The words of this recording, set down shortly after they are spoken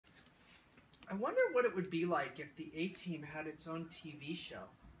I wonder what it would be like if the A-Team had its own TV show.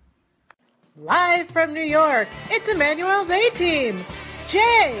 Live from New York, it's Emanu-El's A-Team.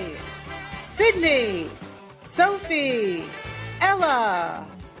 Jay, Sydney, Sophie,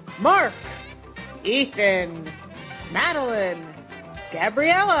 Ella, Mark, Ethan, Madeline,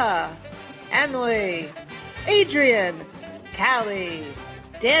 Gabriella, Emily, Adrian, Callie,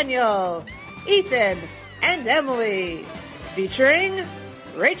 Daniel, Ethan, and Emily. Featuring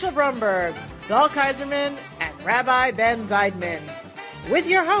Rachel Brumberg, Saul Kaiserman, and Rabbi Ben Zeidman. With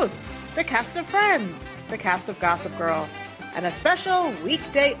your hosts, the cast of Friends, the cast of Gossip Girl, and a special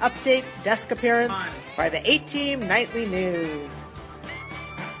weekday update desk appearance by the A-Team Nightly News.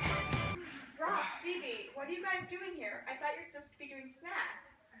 Ross, Phoebe, what are you guys doing here? I thought you were supposed to be doing snack.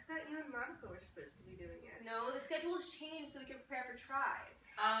 I thought you and Monica were supposed to be doing it. No, the schedule has changed so we can prepare for tribes.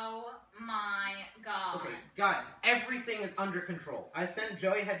 Oh my god. Okay, guys, everything is under control. I sent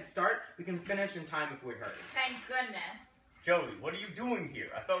Joey head to start. We can finish in time if we hurry. Thank goodness. Joey, what are you doing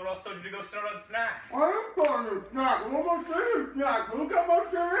here? I thought Ross told you to go start on snack. I am starting a snack. I'm almost finished snack. Look how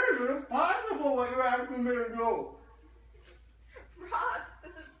much there is. It's impossible what you're asking me to do. Ross,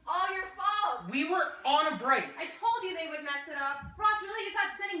 this is all your fault. We were on a break. I told you they would mess it up. Ross, really, you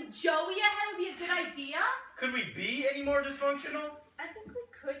thought sending Joey ahead would be a good idea? Could we be any more dysfunctional? I think we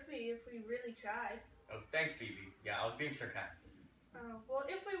could be if we really tried. Oh, thanks, Phoebe. Yeah, I was being sarcastic. Oh, well,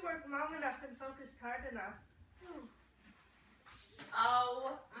 if we worked long enough and focused hard enough.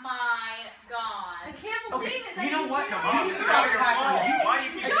 Oh my god. I can't believe this. You know what? Come on, this is all your fault. Why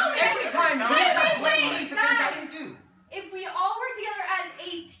do you keep Joey, every time you have blame me for things I didn't do. If we all work together as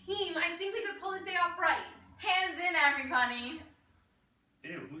a team, I think we could pull this day off right. Hands in, everybody.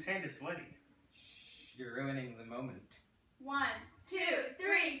 Ew, whose hand is sweaty? Shh, you're ruining the moment. 1, 2,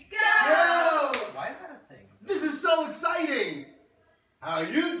 3, go! Yo! Why is that a thing? This is so exciting. How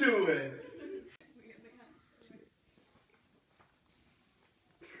you doing?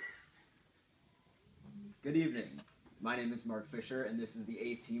 Good evening. My name is Mark Fisher, and this is the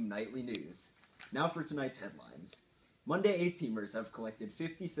A-Team Nightly News. Now for tonight's headlines. Monday A-Teamers have collected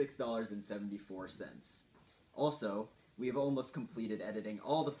 $56.74. Also, we have almost completed editing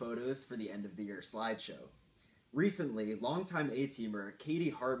all the photos for the end-of-the-year slideshow. Recently, longtime A-Teamer Katie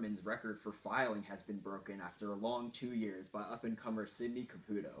Hartman's record for filing has been broken after a long 2 years by up-and-comer Sydney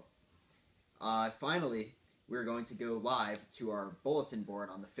Caputo. Finally, we're going to go live to our bulletin board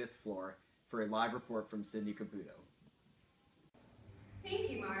on the 5th floor for a live report from Sydney Caputo. Thank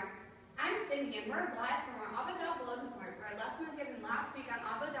you, Mark. I'm Sydney, and we're live from our Avodah bulletin board, where a lesson was given last week on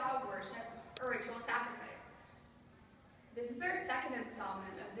Avodah worship, or ritual sacrifice. This is our second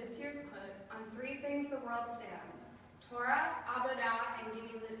installment of this year's quote on 3 things the world stands: Torah, Avodah, and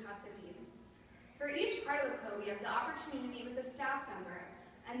Gimilut Hasadim. For each part of the quote, we have the opportunity to meet with a staff member,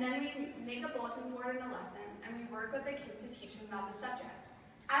 and then we make a bulletin board and a lesson, and we work with the kids to teach them about the subject.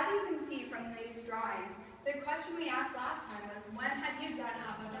 As you can see from these drawings, the question we asked last time was, when have you done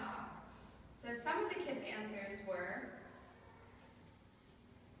Avodah? So some of the kids' answers were,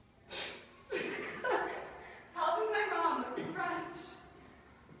 helping my mom with the brunch,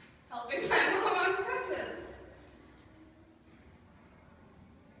 helping my mom on crutches,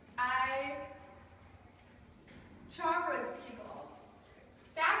 I char with people.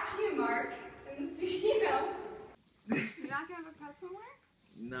 Back to you, Mark, in the studio. You're not gonna have a pretzel, Mark?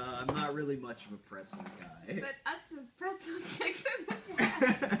 No, I'm not really much of a pretzel guy. But Utz's pretzel sticks in the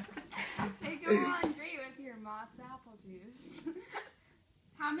pot. They go on great with your Mott's apple juice.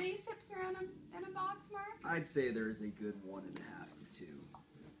 How many sips are in a box, Mark? I'd say there's a good 1.5 to 2.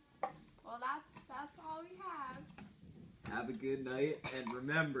 Well, that's all we have. Have a good night, and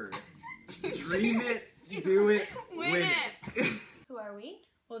remember, dream it, do it, win it. Who are we?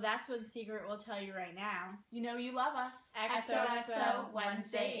 Well, that's what the secret will tell you right now. You know you love us. XOXO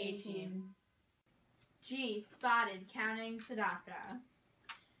Wednesday A-Team. G spotted counting tzedakah.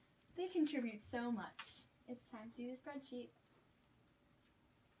 They contribute so much. It's time to do the spreadsheet.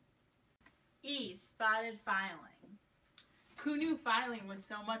 E spotted filing. Who knew filing was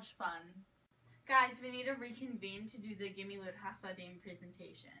so much fun? Guys, we need to reconvene to do the Gimilut Hasadim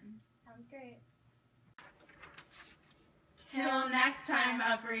presentation. Sounds great. Till next time,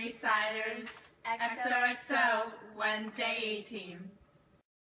 Upper East Siders. XOXO Wednesday A-Team.